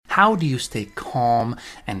How do you stay calm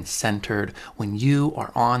and centered when you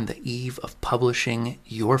are on the eve of publishing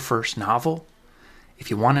your first novel?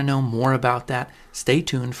 If you want to know more about that, stay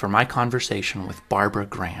tuned for my conversation with Barbara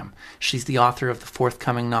Graham. She's the author of the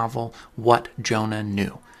forthcoming novel, What Jonah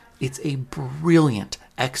Knew. It's a brilliant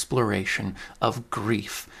exploration of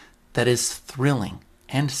grief that is thrilling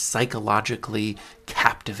and psychologically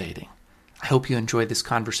captivating. I hope you enjoyed this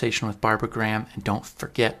conversation with Barbara Graham, and don't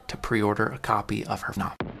forget to pre-order a copy of her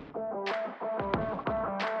novel.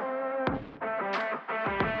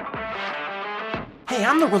 Hey,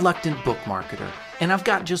 I'm the Reluctant Book Marketer, and I've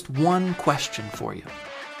got just one question for you.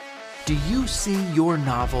 Do you see your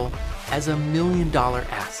novel as $1 million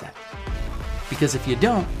asset? Because if you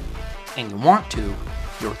don't, and you want to,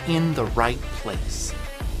 you're in the right place.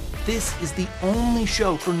 This is the only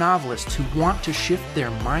show for novelists who want to shift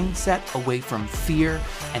their mindset away from fear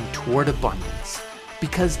and toward abundance.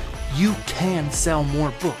 Because you can sell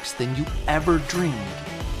more books than you ever dreamed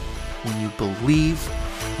when you believe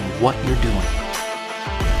in what you're doing.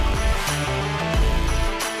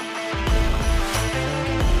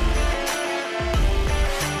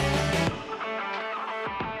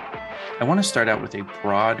 I want to start out with a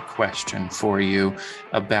broad question for you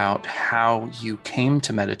about how you came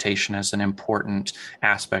to meditation as an important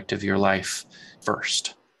aspect of your life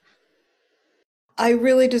first. I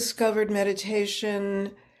really discovered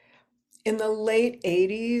meditation in the late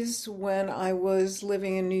 80s when I was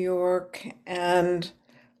living in New York, and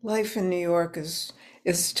life in New York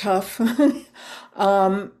is tough.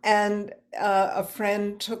 And a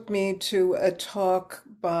friend took me to a talk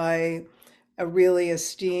by a really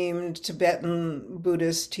esteemed Tibetan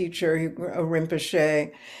Buddhist teacher, a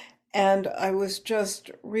Rinpoche, and I was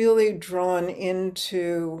just really drawn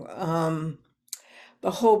into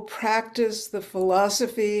the whole practice, the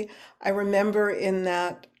philosophy. I remember in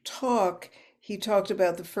that talk, he talked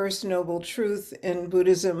about the first noble truth in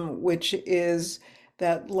Buddhism, which is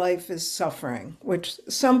that life is suffering, which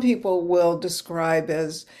some people will describe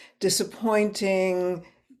as disappointing,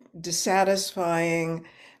 dissatisfying.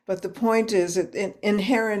 But the point is that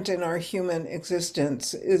inherent in our human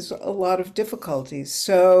existence is a lot of difficulties.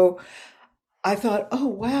 So I thought, oh,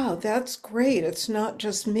 wow, that's great. It's not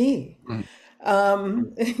just me. Mm.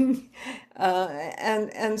 Um,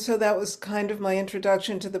 and so that was kind of my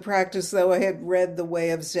introduction to the practice, though I had read The Way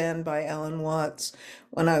of Zen by Alan Watts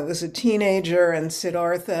when I was a teenager and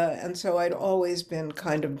Siddhartha, and so I'd always been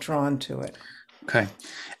kind of drawn to it. Okay.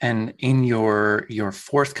 And in your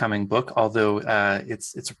forthcoming book, although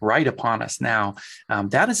it's right upon us now,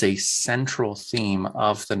 that is a central theme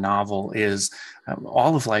of the novel is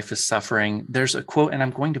all of life is suffering. There's a quote, and I'm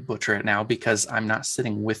going to butcher it now because I'm not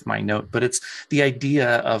sitting with my note, but it's the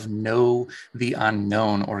idea of know the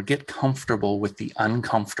unknown or get comfortable with the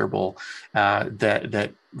uncomfortable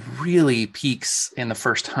that really peaks in the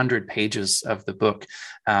first 100 pages of the book.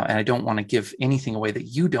 And I don't want to give anything away that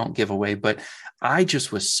you don't give away, but I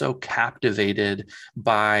just was so captivated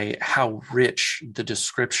by how rich the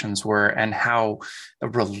descriptions were and how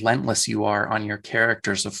relentless you are on your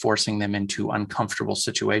characters of forcing them into uncomfortable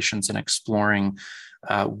situations and exploring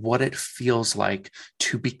what it feels like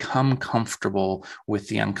to become comfortable with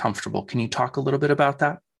the uncomfortable. Can you talk a little bit about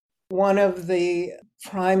that? One of the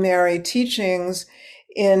primary teachings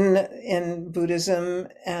in Buddhism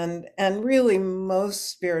and really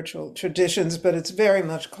most spiritual traditions, but it's very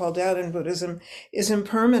much called out in Buddhism, is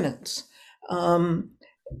impermanence. Um,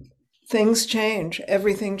 Things change,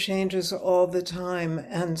 everything changes all the time,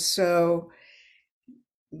 and so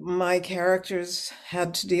my characters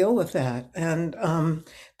had to deal with that. And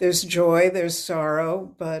there's joy, there's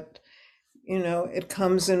sorrow, but it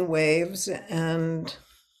comes in waves, and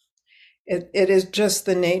it is just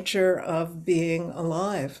the nature of being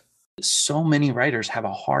alive. So many writers have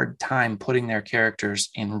a hard time putting their characters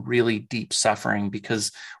in really deep suffering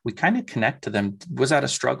because we kind of connect to them. Was that a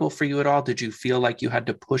struggle for you at all? Did you feel like you had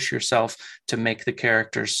to push yourself to make the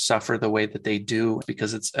characters suffer the way that they do?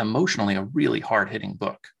 Because it's emotionally a really hard-hitting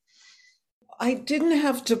book. I didn't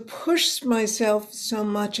have to push myself so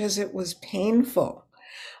much as it was painful,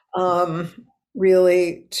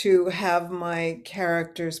 really, to have my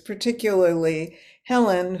characters, particularly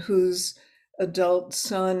Helen, whose adult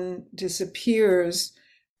son disappears,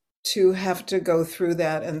 to have to go through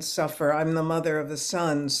that and suffer. I'm the mother of a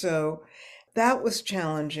son, so that was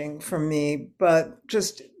challenging for me, but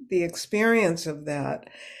just the experience of that.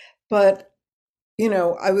 But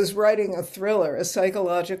I was writing a thriller, a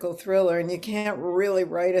psychological thriller, and you can't really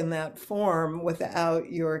write in that form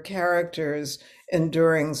without your characters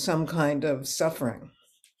enduring some kind of suffering.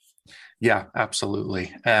 Yeah,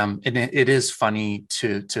 absolutely. And it is funny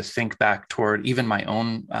to think back toward even my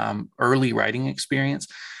own early writing experience,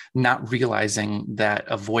 not realizing that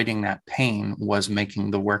avoiding that pain was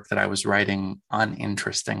making the work that I was writing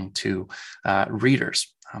uninteresting to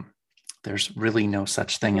readers. There's really no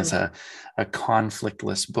such thing as Mhm. a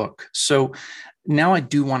conflictless book. So now I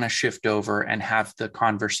do want to shift over and have the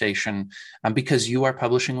conversation because you are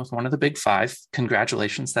publishing with one of the big five.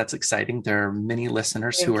 Congratulations. That's exciting. There are many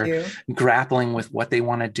listeners who Thank are you. grappling with what they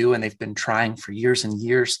want to do, and they've been trying for years and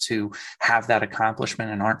years to have that accomplishment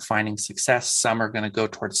and aren't finding success. Some are going to go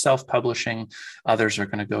towards self publishing, others are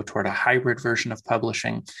going to go toward a hybrid version of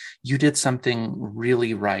publishing. You did something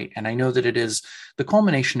really right. And I know that it is the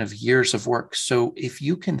culmination of years of work. So if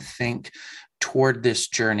you can think toward this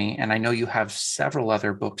journey, and I know you have several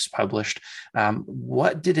other books published,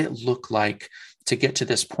 what did it look like to get to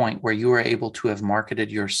this point where you were able to have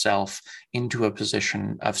marketed yourself into a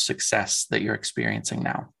position of success that you're experiencing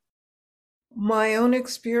now? My own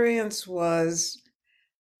experience was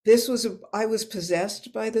I was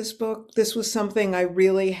possessed by this book. This was something I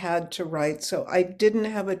really had to write, so I didn't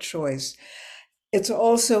have a choice. It's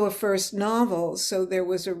also a first novel, so there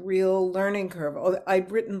was a real learning curve.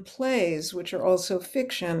 I'd written plays, which are also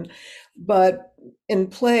fiction, but in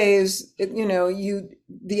plays,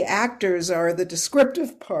 the actors are the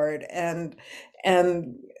descriptive part, and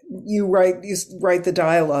you write the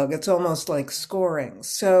dialogue. It's almost like scoring.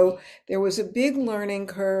 So there was a big learning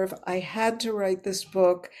curve. I had to write this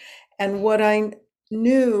book, and what I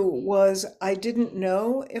knew was I didn't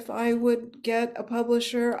know if I would get a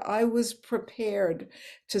publisher. I was prepared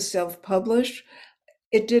to self-publish.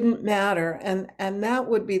 It didn't matter. And that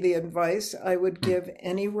would be the advice I would Hmm. give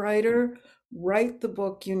any writer. Write the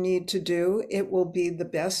book you need to do. It will be the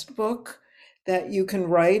best book that you can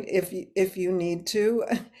write if you need to.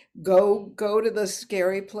 Go to the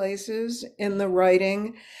scary places in the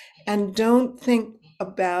writing and don't think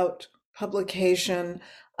about publication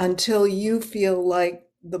until you feel like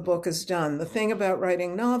the book is done. The thing about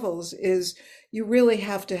writing novels is you really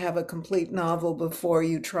have to have a complete novel before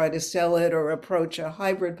you try to sell it or approach a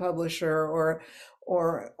hybrid publisher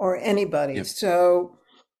or anybody. Yep.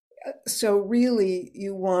 So really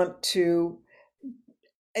you want to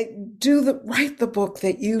uh, write the book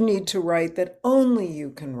that you need to write that only you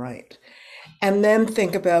can write and then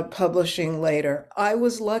think about publishing later. I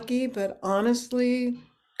was lucky, but honestly,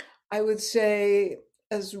 I would say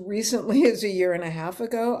as recently as a year and a half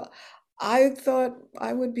ago, I thought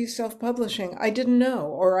I would be self-publishing. I didn't know,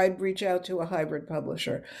 or I'd reach out to a hybrid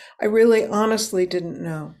publisher. I really honestly didn't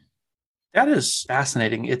know. That is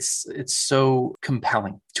fascinating. It's so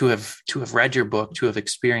compelling to have read your book, to have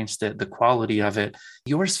experienced it, the quality of it.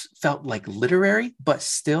 Yours felt like literary, but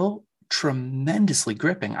still tremendously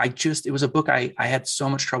gripping. It was a book I had so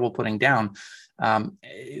much trouble putting down.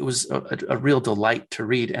 It was a real delight to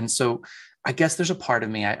read. And so I guess there's a part of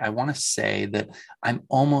me, I want to say that I'm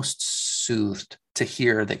almost soothed to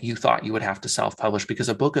hear that you thought you would have to self-publish because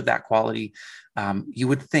a book of that quality, you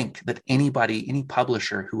would think that anybody, any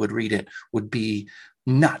publisher who would read it would be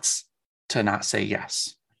nuts to not say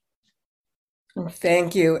yes. Oh,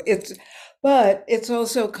 thank you. But it's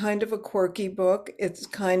also kind of a quirky book. It's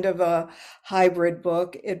kind of a hybrid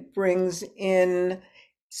book. It brings in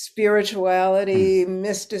Mm, spirituality,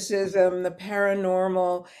 mysticism, the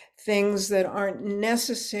paranormal, things that aren't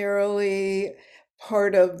necessarily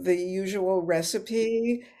part of the usual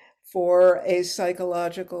recipe for a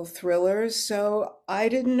psychological thriller. So I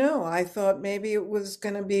didn't know. I thought maybe it was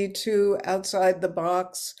going to be too outside the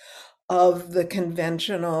box of the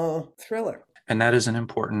conventional thriller. and that is an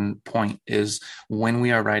important point is when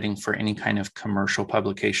we are writing for any kind of commercial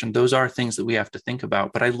publication, those are things that we have to think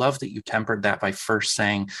about. But I love that you tempered that by first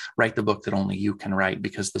saying, write the book that only you can write,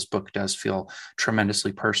 because this book does feel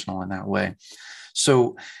tremendously personal in that way.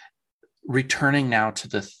 So returning now to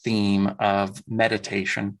the theme of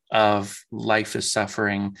meditation, of life is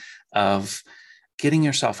suffering, of getting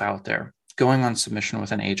yourself out there, going on submission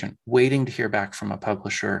with an agent, waiting to hear back from a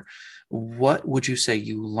publisher, what would you say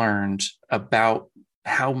you learned about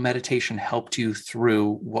how meditation helped you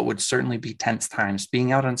through what would certainly be tense times?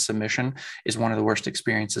 Being out on submission is one of the worst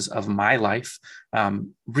experiences of my life,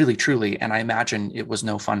 really, truly. And I imagine it was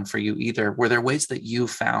no fun for you either. Were there ways that you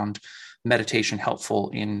found meditation helpful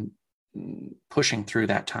in pushing through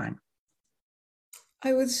that time?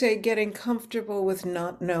 I would say getting comfortable with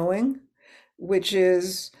not knowing, which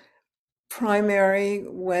is primary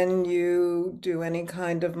when you do any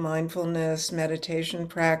kind of mindfulness meditation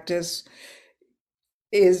practice,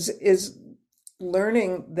 is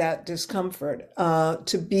learning that discomfort,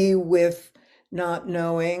 to be with not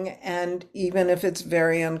knowing. And even if it's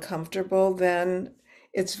very uncomfortable, then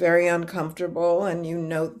it's very uncomfortable, and you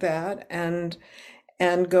note that and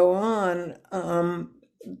go on.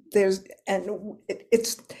 There's and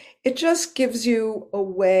it just gives you a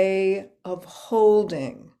way of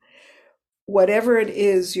holding whatever it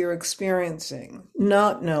is you're experiencing,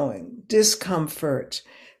 not knowing, discomfort,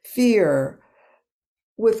 fear,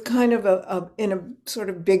 with kind of in a sort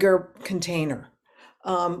of bigger container.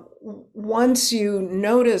 Once you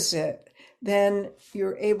notice it, then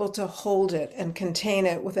you're able to hold it and contain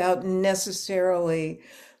it without necessarily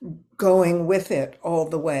going with it all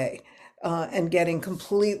the way, and getting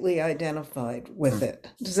completely identified with it.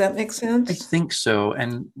 Does that make I sense? think so.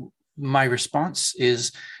 And my response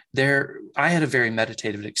is I had a very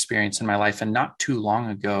meditative experience in my life and not too long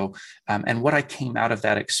ago. And what I came out of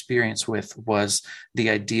that experience with was the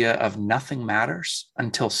idea of nothing matters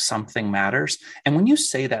until something matters. And when you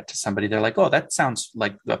say that to somebody, they're like, oh, that sounds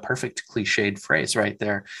like a perfect cliched phrase right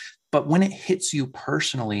there. But when it hits you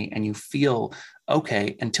personally and you feel,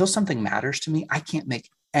 okay, until something matters to me, I can't make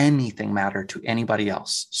anything matter to anybody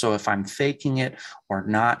else. So if I'm faking it or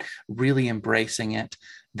not really embracing it,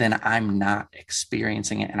 then I'm not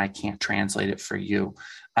experiencing it and I can't translate it for you.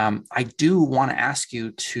 I do want to ask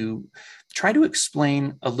you to try to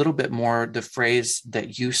explain a little bit more the phrase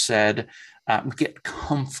that you said, get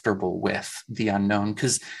comfortable with the unknown,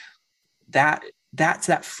 because that that's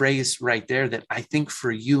that phrase right there that I think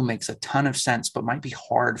for you makes a ton of sense, but might be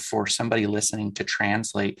hard for somebody listening to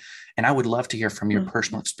translate. And I would love to hear from your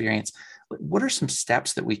personal Mhm. experience. What are some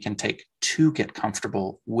steps that we can take to get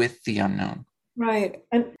comfortable with the unknown? Right.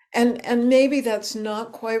 And maybe that's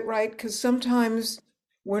not quite right, because sometimes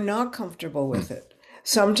we're not comfortable Hmm. with it.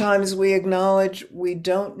 Sometimes we acknowledge we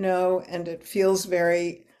don't know and it feels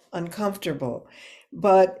very uncomfortable.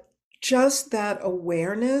 But just that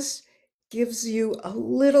awareness gives you a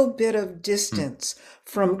little bit of Hmm. distance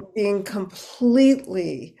from being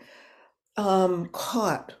completely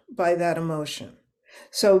caught by that emotion.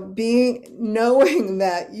 So being knowing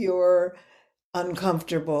that you're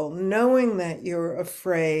uncomfortable, knowing that you're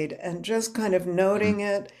afraid, and just kind of Hmm. noting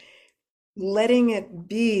it, letting it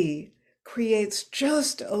be, creates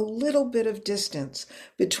just a little bit of distance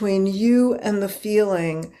between you and the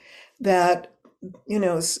feeling that,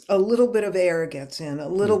 a little bit of air gets in, a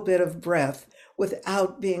Hmm. little bit of breath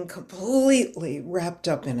without being completely wrapped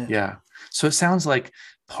up in it. Yeah. So it sounds like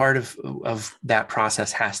part of that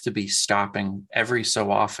process has to be stopping every so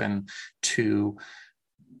often to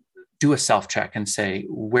do a self check and say,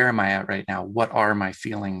 where am I at right now? What are my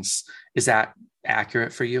feelings? Is that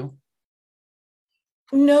accurate for you?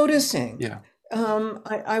 Noticing. Yeah.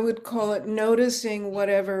 I would call it noticing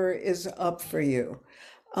whatever is up for you,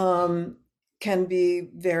 um, can be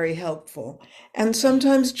very helpful. And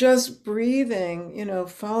sometimes just breathing,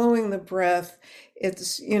 following the breath,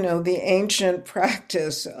 it's, the ancient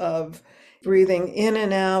practice of breathing in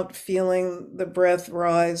and out, feeling the breath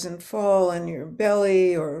rise and fall in your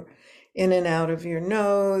belly or in and out of your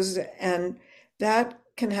nose. And that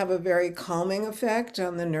can have a very calming effect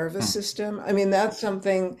on the nervous Hmm. system. I mean, that's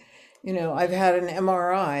something, I've had an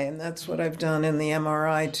MRI, and that's what I've done in the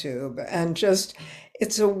MRI tube. And just,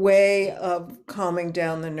 it's a way of calming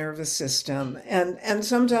down the nervous system. And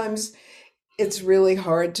sometimes it's really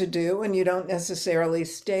hard to do, and you don't necessarily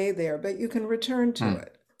stay there, but you can return to Hmm.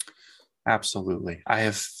 it. Absolutely. I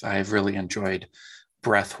have really enjoyed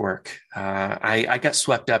breath work. I got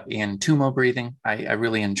swept up in tumo breathing. I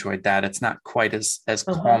really enjoyed that. It's not quite as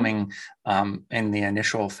Uh-huh. calming in the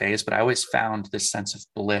initial phase, but I always found this sense of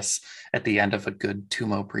bliss at the end of a good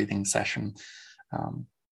tumo breathing session. Um,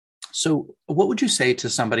 so, what would you say to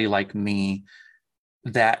somebody like me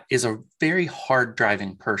that is a very hard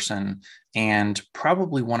driving person? And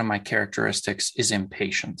probably one of my characteristics is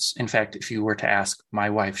impatience. In fact, if you were to ask my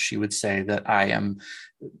wife, she would say that I am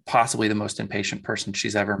possibly the most impatient person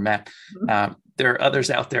she's ever met. There are others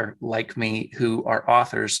out there like me who are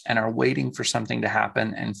authors and are waiting for something to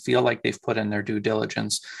happen and feel like they've put in their due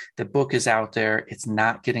diligence. The book is out there, it's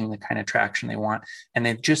not getting the kind of traction they want, and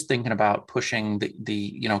they're just thinking about pushing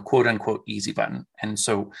the quote unquote easy button. And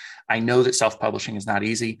so I know that self-publishing is not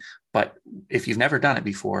easy, but if you've never done it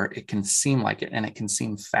before, it can seem like it and it can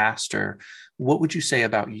seem faster. What would you say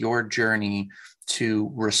about your journey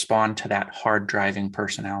to respond to that hard driving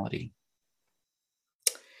personality?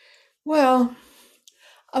 Well,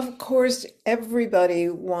 of course, everybody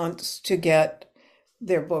wants to get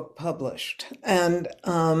their book published. And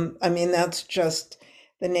I mean, that's just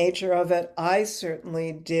the nature of it. I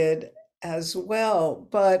certainly did as well.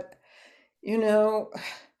 But, you know,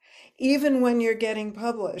 even when you're getting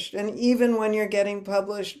published, and even when you're getting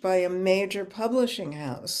published by a major publishing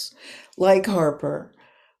house like Harper,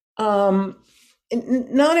 um,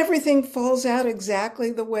 not everything falls out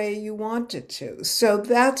exactly the way you want it to. So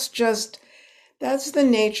that's the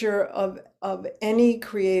nature of any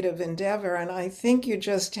creative endeavor. And I think you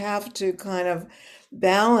just have to kind of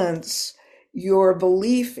balance your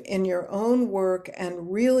belief in your own work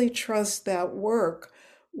and really trust that work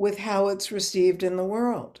with how it's received in the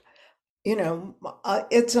world.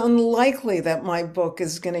 It's unlikely that my book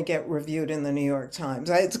is going to get reviewed in the New York Times.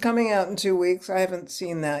 It's coming out in 2 weeks. I haven't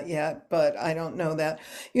seen that yet, but I don't know that.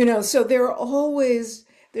 So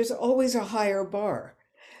there's always a higher bar.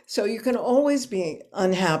 So you can always be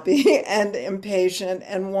unhappy and impatient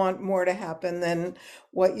and want more to happen than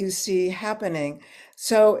what you see happening.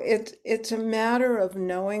 So it's a matter of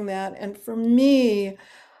knowing that. And for me,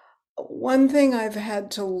 one thing I've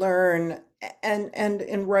had to learn, and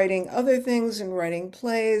in writing other things, in writing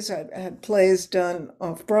plays, I've had plays done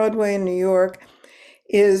off Broadway in New York,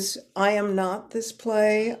 is I am not this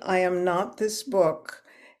play, I am not this book.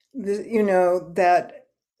 That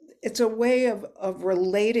it's a way of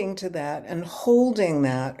relating to that and holding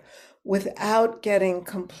that without getting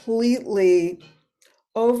completely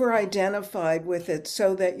over identified with it,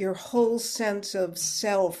 so that your whole sense of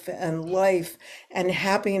self and life and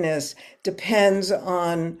happiness depends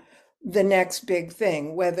on the next big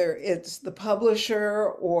thing, whether it's the publisher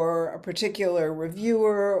or a particular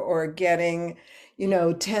reviewer or getting,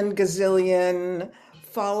 10 gazillion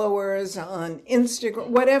followers on Instagram,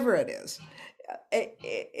 whatever it is.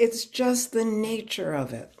 It's just the nature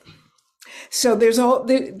of it. So there's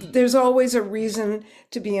always a reason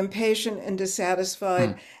to be impatient and Hmm.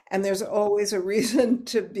 dissatisfied, and there's always a reason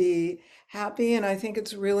to be happy. And I think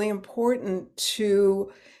it's really important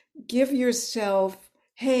to give yourself,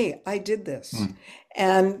 hey, I did this, Hmm.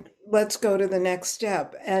 and let's go to the next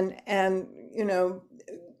step. And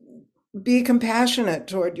be compassionate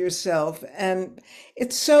toward yourself. And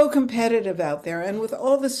it's so competitive out there, and with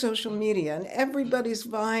all the social media, and everybody's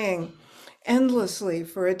vying endlessly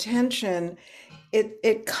for attention,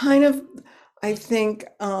 it kind of, I think,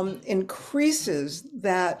 increases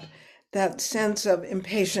that sense of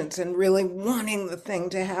impatience and really wanting the thing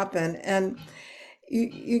to happen. And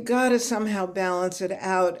you got to somehow balance it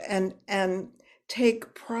out and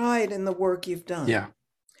take pride in the work you've done, Yeah.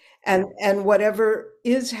 and whatever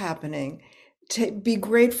is happening, be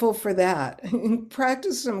grateful for that.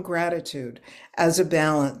 Practice some gratitude as a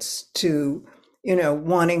balance to,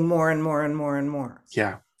 wanting more and more and more and more.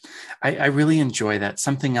 Yeah. I really enjoy that.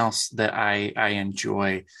 Something else that I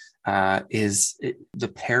enjoy is the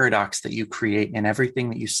paradox that you create in everything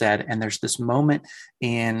that you said. And there's this moment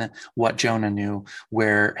in What Jonah Knew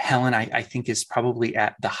where Helen, I think, is probably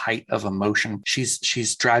at the height of emotion.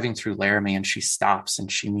 She's driving through Laramie and she stops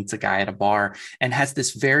and she meets a guy at a bar and has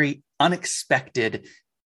this very unexpected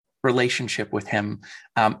relationship with him.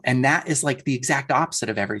 And that is like the exact opposite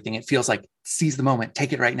of everything. It feels like seize the moment,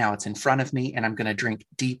 take it right now. It's in front of me, and I'm going to drink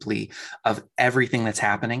deeply of everything that's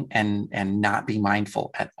happening and not be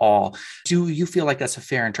mindful at all. Do you feel like that's a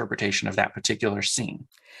fair interpretation of that particular scene?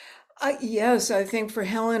 Yes, I think for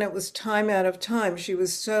Helen, it was time out of time. She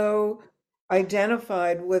was so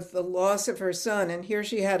identified with the loss of her son, and here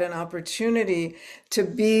she had an opportunity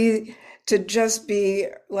to just be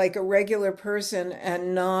like a regular person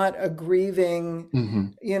and not a grieving, Mm-hmm.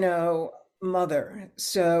 you know, mother.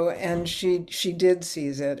 So, and she did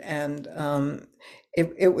seize it, and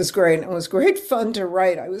it was great. It was great fun to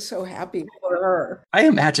write. I was so happy for her. I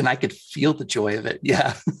imagine I could feel the joy of it.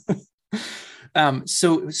 Yeah.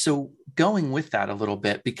 So going with that a little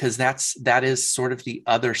bit, because that is sort of the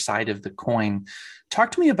other side of the coin.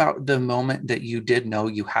 Talk to me about the moment that you did know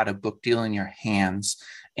you had a book deal in your hands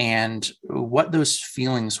and what those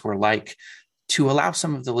feelings were like, to allow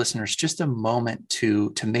some of the listeners just a moment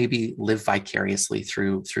to maybe live vicariously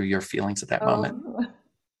through your feelings at that moment.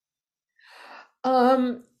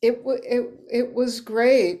 Oh. It was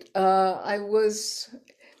great. I was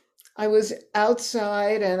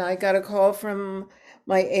outside and I got a call from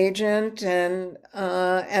my agent, and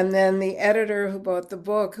then the editor who bought the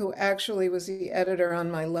book, who actually was the editor on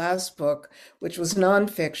my last book, which was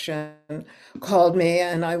nonfiction, called me,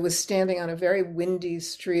 and I was standing on a very windy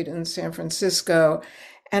street in San Francisco,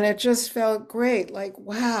 and it just felt great. Like,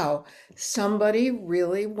 wow, somebody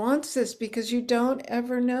really wants this, because you don't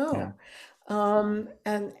ever Yeah. know.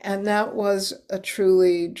 And that was a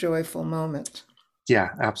truly joyful moment. Yeah,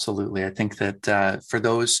 absolutely. I think that for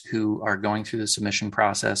those who are going through the submission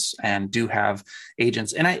process and do have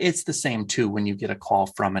agents, and it's the same too when you get a call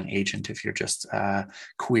from an agent if you're just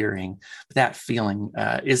querying. That feeling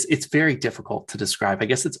is it's very difficult to describe. I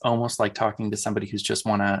guess it's almost like talking to somebody who's just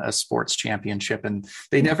won a sports championship, and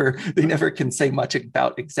they never can say much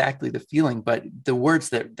about exactly the feeling. But the words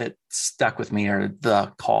that stuck with me are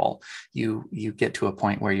the call. You get to a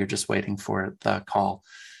point where you're just waiting for the call.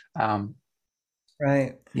 Um,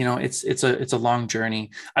 Right. it's a long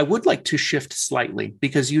journey. I would like to shift slightly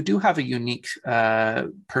because you do have a unique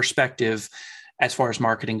perspective as far as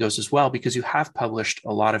marketing goes as well, because you have published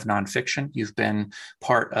a lot of nonfiction. You've been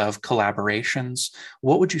part of collaborations.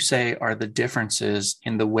 What would you say are the differences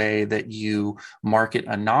in the way that you market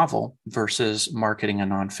a novel versus marketing a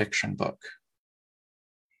nonfiction book?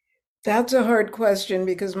 That's a hard question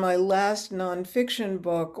because my last nonfiction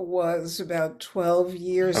book was about 12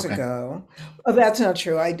 years Okay. ago. Oh, that's not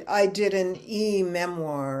true. I did an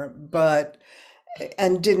e-memoir, but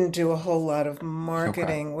and didn't do a whole lot of Okay.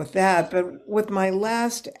 marketing with that. But with my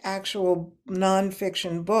last actual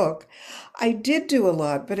nonfiction book, I did do a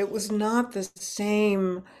lot, but it was not the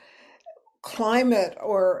same climate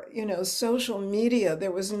or, social media.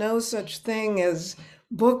 There was no such thing as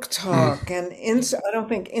book Mm, talk and I don't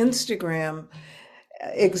think Instagram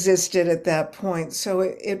existed at that point. So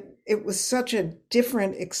it was such a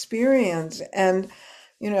different experience. And,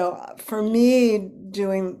 for me,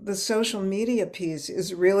 doing the social media piece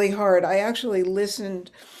is really hard. I actually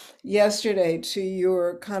listened yesterday to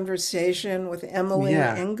your conversation with Emily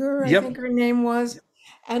yeah. Enger, I Yep. think her name was.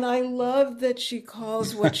 And I love that she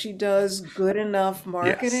calls what she does good enough Yes.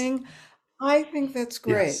 marketing. I think that's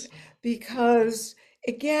great Yes. because,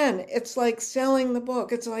 again, it's like selling the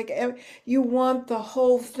book. It's like you want the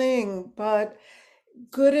whole thing, but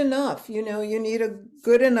good enough. You need a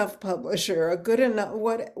good enough publisher, a good enough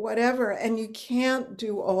whatever, and you can't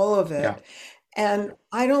do all of Yeah. it. And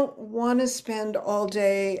I don't want to spend all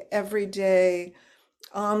day, every day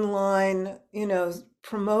online,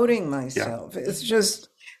 promoting Yeah. myself. It's just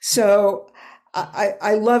so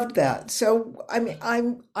I loved that. So I mean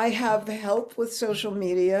I have help with social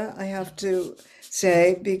media, I have to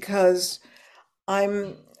say, because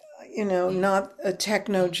I'm, not a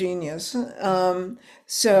techno genius.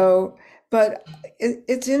 So, but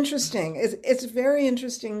it's interesting. It's very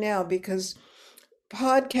interesting now because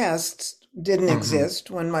podcasts didn't Hmm. exist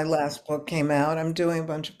when my last book came out. I'm doing a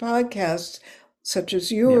bunch of podcasts, such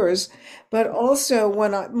as Yeah. yours, but also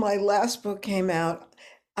when my last book came out,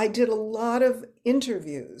 I did a lot of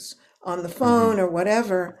interviews on the Hmm. phone or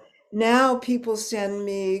whatever. Now people send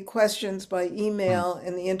me questions by Mm. email,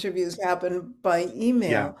 and the interviews happen by Yeah.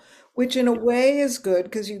 email, which in a way is good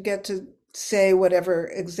because you get to say whatever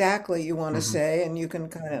exactly you want to Hmm. say, and you can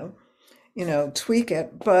kind of, tweak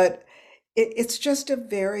it. But it's just a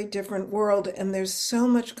very different world, and there's so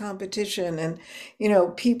much competition and,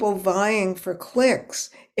 people vying for clicks.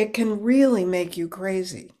 It can really make you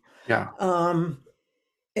crazy. Yeah. Um,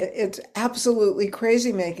 it's absolutely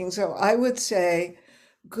crazy making. So I would say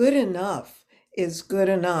good enough is good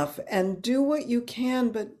enough, and do what you can,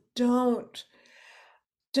 but don't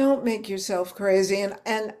make yourself crazy.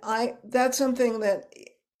 And I that's something that,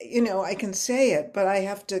 I can say it, but I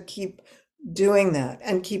have to keep doing that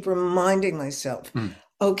and keep reminding myself, Mm.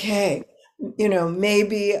 okay,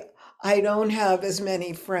 maybe I don't have as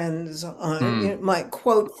many friends on, Mm. my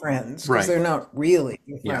quote friends, because Right. they're not really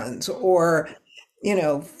Yeah. friends, or,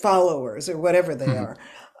 followers or whatever they Mhm.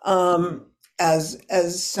 are,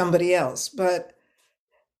 as somebody else. But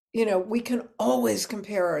we can always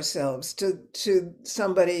compare ourselves to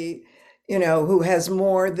somebody, who has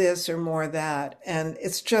more this or more that, and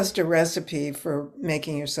it's just a recipe for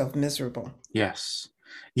making yourself miserable. Yes.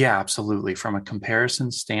 Yeah, absolutely. From a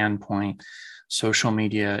comparison standpoint, social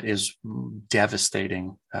media is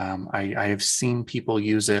devastating. I have seen people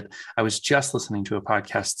use it. I was just listening to a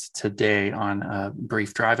podcast today on a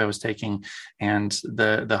brief drive I was taking, and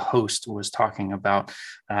the host was talking about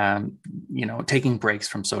taking breaks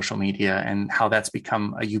from social media and how that's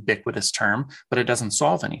become a ubiquitous term, but it doesn't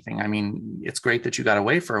solve anything. I mean, it's great that you got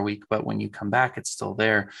away for a week, but when you come back, it's still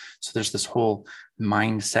there. So there's this whole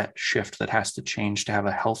mindset shift that has to change to have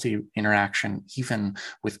a healthy interaction, even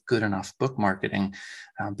with good enough book marketing.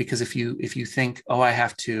 Because if you think, oh, I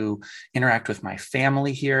have to interact with my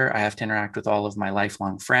family here, I have to interact with all of my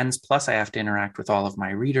lifelong friends, plus I have to interact with all of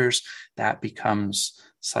my readers, that becomes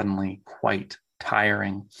suddenly quite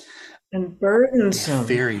tiring. And Yeah, burdensome.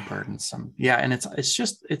 very burdensome. Yeah, and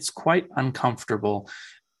it's quite uncomfortable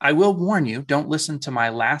I will warn you, don't listen to my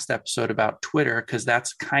last episode about Twitter, because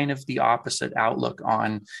that's kind of the opposite outlook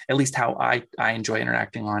on at least how I enjoy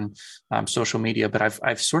interacting on social media. But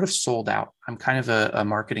I've sort of sold out. I'm kind of a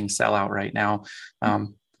marketing sellout right now,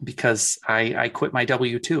 because I quit my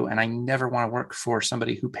W-2 and I never want to work for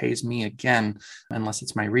somebody who pays me again unless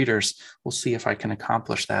it's my readers. We'll see if I can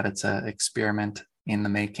accomplish that. It's an experiment in the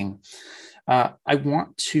making. I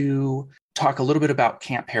want to talk a little bit about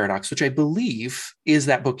Camp Paradox, which I believe is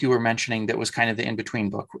that book you were mentioning that was kind of the in-between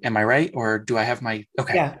book. Am I right? Or do I have my...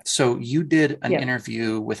 Okay. Yeah. So you did an Yeah.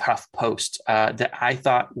 interview with HuffPost that I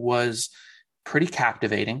thought was pretty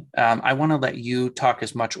captivating. I want to let you talk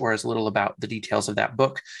as much or as little about the details of that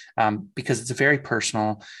book, because it's very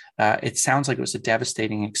personal. It sounds like it was a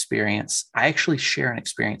devastating experience. I actually share an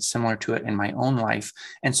experience similar to it in my own life.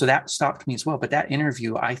 And so that stopped me as well. But that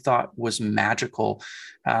interview I thought was magical.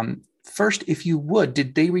 First, if you would,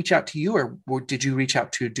 did they reach out to you, or did you reach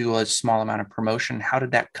out to do a small amount of promotion? How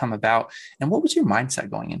did that come about? And what was your mindset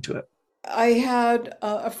going into it? I had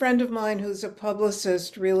a friend of mine who's a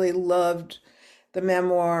publicist really loved the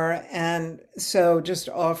memoir, and so just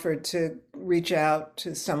offered to reach out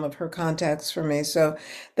to some of her contacts for me. So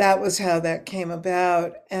that was how that came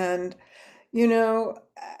about. And you know,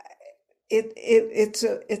 it's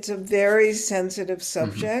a very sensitive Mhm.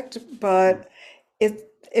 subject, but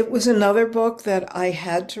it was another book that I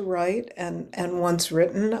had to write, and once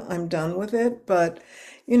written, I'm done with it. But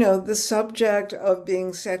the subject of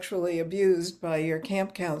being sexually abused by your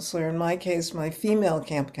camp counselor, in my case, my female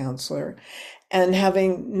camp counselor, and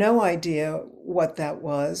having no idea what that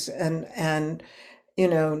was, and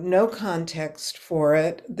no context for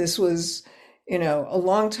it. This was, a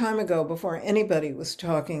long time ago, before anybody was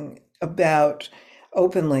talking about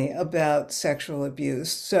openly about sexual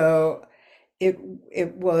abuse. So it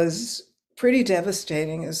it was pretty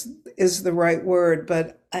devastating, is the right word,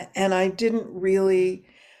 but I didn't really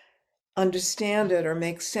understand it or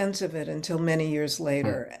make sense of it until many years Mm.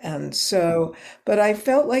 later. And so, but I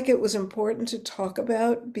felt like it was important to talk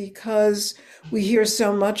about because we hear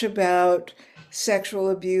so much about sexual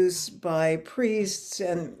abuse by priests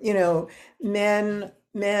and,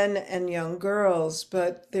 men and young girls,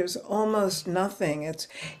 but there's almost nothing.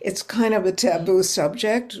 It's kind of a taboo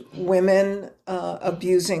subject, women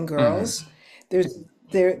abusing Mhm. girls. There's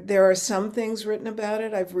there are some things written about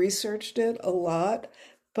it. I've researched it a lot,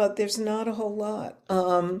 but there's not a whole lot.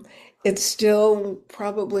 It's still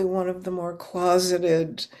probably one of the more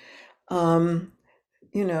closeted, um,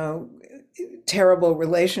 you know, terrible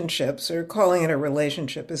relationships, or calling it a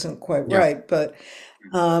relationship isn't quite Yeah. right, but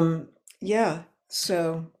um, yeah.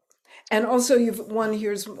 So, and also one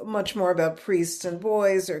hears much more about priests and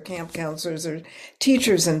boys, or camp counselors, or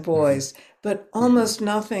teachers and Mhm. boys, but almost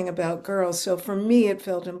nothing about girls. So for me, it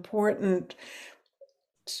felt important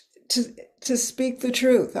to to speak the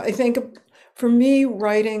truth. I think for me,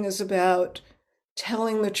 writing is about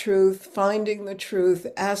telling the truth, finding the truth,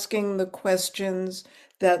 asking the questions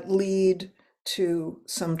that lead to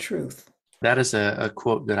some truth. That is a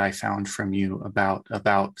quote that I found from you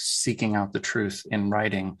about seeking out the truth in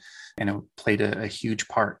writing, and it played a huge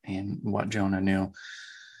part in what Jonah knew.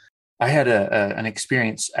 I had an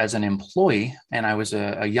experience as an employee, and I was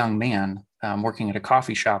a young man working at a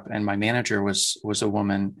coffee shop, and my manager was a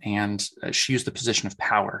woman, and she used the position of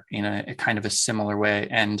power in a kind of a similar way.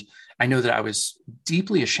 And I know that I was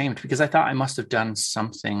deeply ashamed because I thought I must have done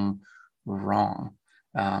something wrong,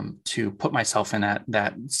 to put myself in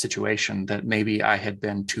that situation, that maybe I had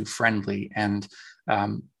been too friendly. And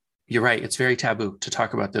you're right; it's very taboo to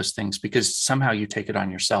talk about those things because somehow you take it on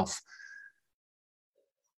yourself.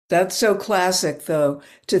 That's so classic, though,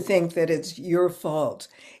 to think that it's your fault.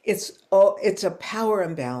 It's a power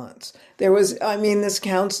imbalance. I mean, this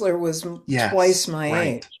counselor was twice Yes, my age,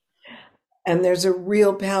 right. and there's a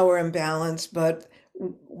real power imbalance, but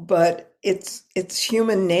it's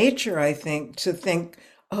human nature, I think, to think,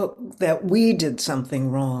 oh, that we did something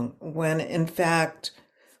wrong, when in fact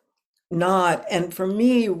not. And for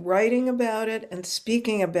me, writing about it and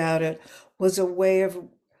speaking about it was a way of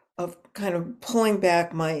kind of pulling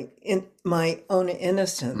back my own Mm.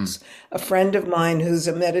 innocence. A friend of mine who's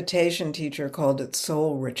a meditation teacher called it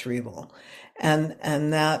soul retrieval, and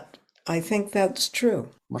that, I think that's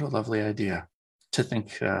true. What a lovely idea to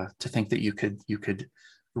think that you could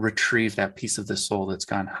retrieve that piece of the soul that's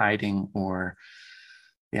gone hiding or,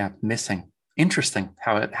 yeah, missing. Interesting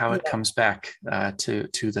how it Yeah. comes back to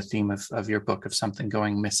the theme of your book, of something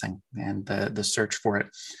going missing and the search for it.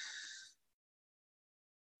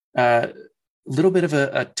 Uh, little bit of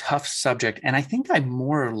a tough subject. And I think I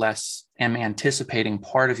more or less am anticipating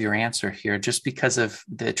part of your answer here just because of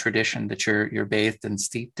the tradition that you're bathed and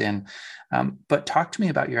steeped in. But talk to me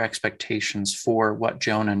about your expectations for what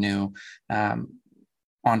Jonah knew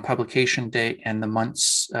on publication date and the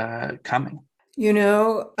months coming.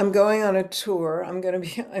 I'm going on a tour. I'm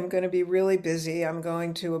going to be really busy. I'm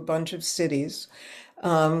going to a bunch of cities,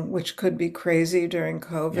 which could be crazy during Yeah.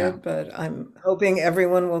 COVID, but I'm hoping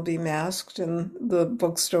everyone will be masked in the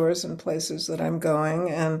bookstores and places that I'm going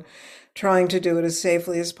and trying to do it as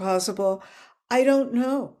safely as possible. I don't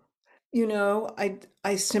know.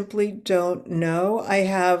 I simply don't know. I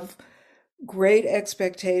have great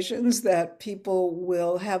expectations that people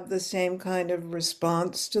will have the same kind of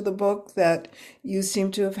response to the book that you seem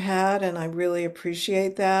to have had, and I really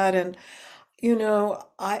appreciate that. And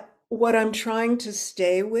I what I'm trying to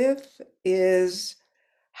stay with is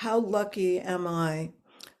how lucky am I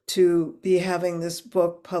to be having this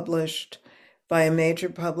book published by a major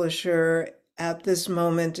publisher at this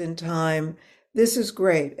moment in time. This is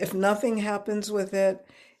great. If nothing happens with it,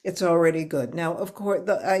 it's already good. Now, of course,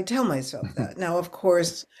 I tell myself that. Now, of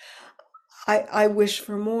course, I wish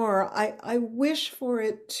for more. I wish for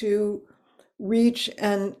it to reach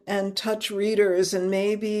and touch readers and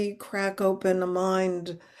maybe crack open a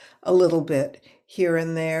mind a little bit here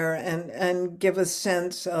and there and give a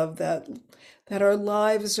sense of that our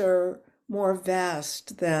lives are more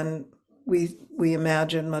vast than we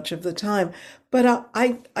imagine much of the time. But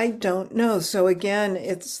I don't know. So again,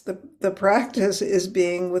 it's the practice is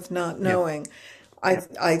being with not Yep. knowing.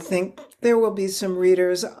 I think there will be some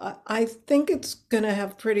readers. I think it's going to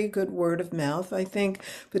have pretty good word of mouth. I think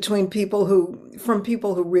from people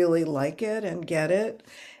who really like it and get it.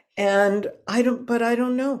 And but I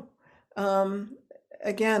don't know. Um,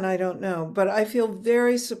 Again, I don't know. But I feel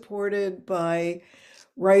very supported by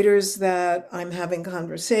writers that I'm having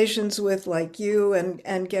conversations with, like you,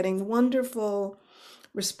 and getting wonderful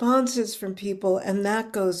responses from people. And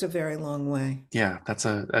that goes a very long way. Yeah, that's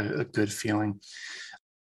a good feeling.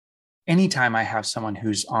 Anytime I have someone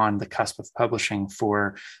who's on the cusp of publishing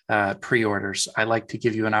for pre-orders, I like to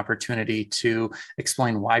give you an opportunity to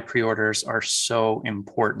explain why pre-orders are so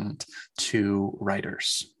important to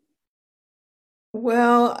writers.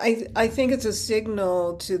 Well, I think it's a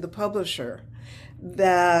signal to the publisher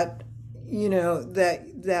that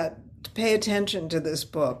that to pay attention to this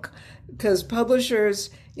book, because publishers,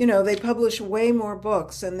 they publish way more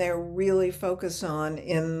books and they're really focused on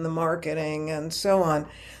in the marketing and so on.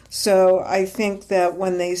 So I think that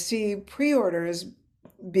when they see pre-orders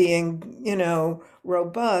being,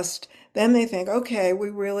 robust, then they think, okay,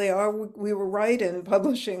 we really are, we were right in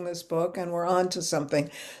publishing this book and we're on to something.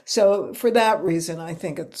 So for that reason, I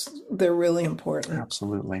think they're really important.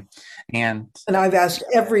 Absolutely. And And I've asked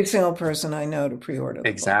every single person I know to pre-order the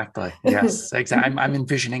book. exactly. Yes, exactly. I'm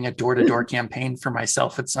envisioning a door-to-door campaign for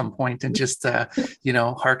myself at some point, and just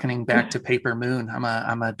hearkening back to Paper Moon.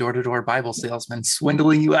 I'm a door-to-door Bible salesman,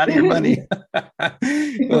 swindling you out of your money. Oh,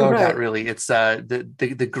 not Right. really. It's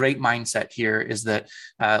the great mindset here is that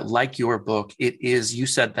like your book, it is. You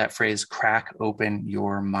said that phrase, "Crack open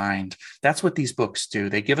your mind." That's what these books do.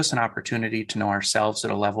 They give us an opportunity to know ourselves at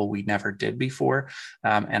a level we never did before,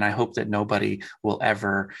 and I hope that nobody will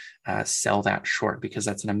ever sell that short, because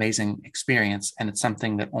that's an amazing experience and it's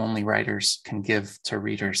something that only writers can give to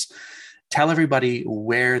readers. Tell everybody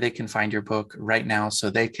where they can find your book right now so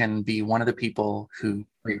they can be one of the people who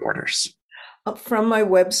pre-orders. From my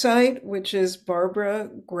website, which is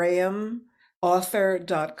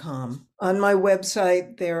barbaragrahamauthor.com. On my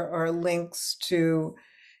website, there are links to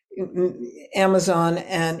Amazon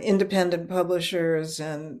and independent publishers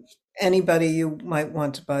and anybody you might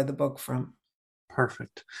want to buy the book from.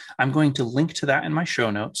 Perfect. I'm going to link to that in my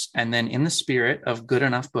show notes. And then, in the spirit of good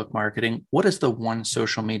enough book marketing, what is the one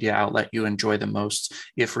social media outlet you enjoy the most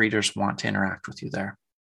if readers want to interact with you there?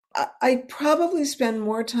 I probably spend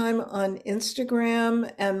more time on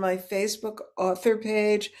Instagram and my Facebook author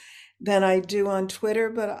page than I do on Twitter,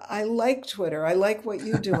 but I like Twitter. I like what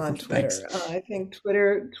you do on Thanks. Twitter. I think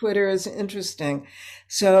Twitter is interesting.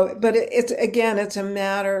 So, but it's again, it's a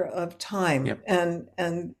matter of time Yep. and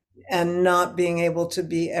not being able to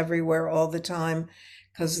be everywhere all the time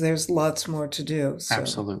because there's lots more to do. So,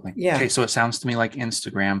 Absolutely. yeah, Okay, so it sounds to me like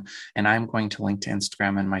Instagram, and I'm going to link to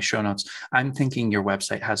Instagram in my show notes. I'm thinking your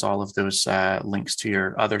website has all of those links to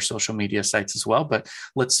your other social media sites as well, but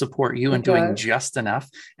let's support you in it doing does. just enough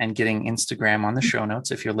and getting Instagram on the show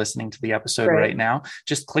notes. If you're listening to the episode right Great. now,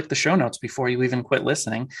 just click the show notes before you even quit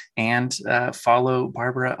listening and follow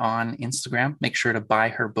Barbara on Instagram. Make sure to buy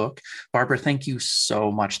her book. Barbara, thank you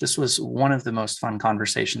so much. This was one of the most fun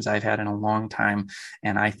conversations I've had in a long time,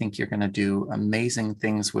 and I think you're going to do amazing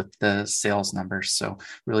things with the sales numbers. So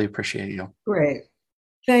really appreciate you. Great.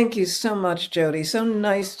 Thank you so much, Jody. So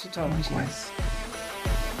nice to talk to you. Likewise.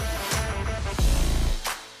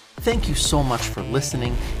 Thank you so much for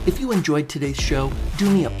listening. If you enjoyed today's show, do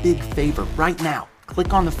me a big favor right now.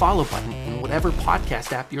 Click on the follow button in whatever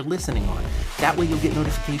podcast app you're listening on. That way you'll get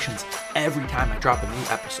notifications every time I drop a new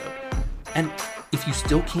episode. And if you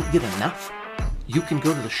still can't get enough, you can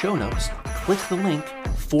go to the show notes, click the link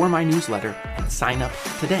for my newsletter, and sign up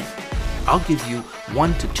today. I'll give you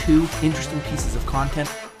 1 to 2 interesting pieces of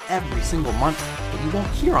content every single month that you won't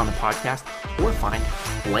hear on the podcast or find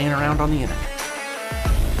laying around on the internet.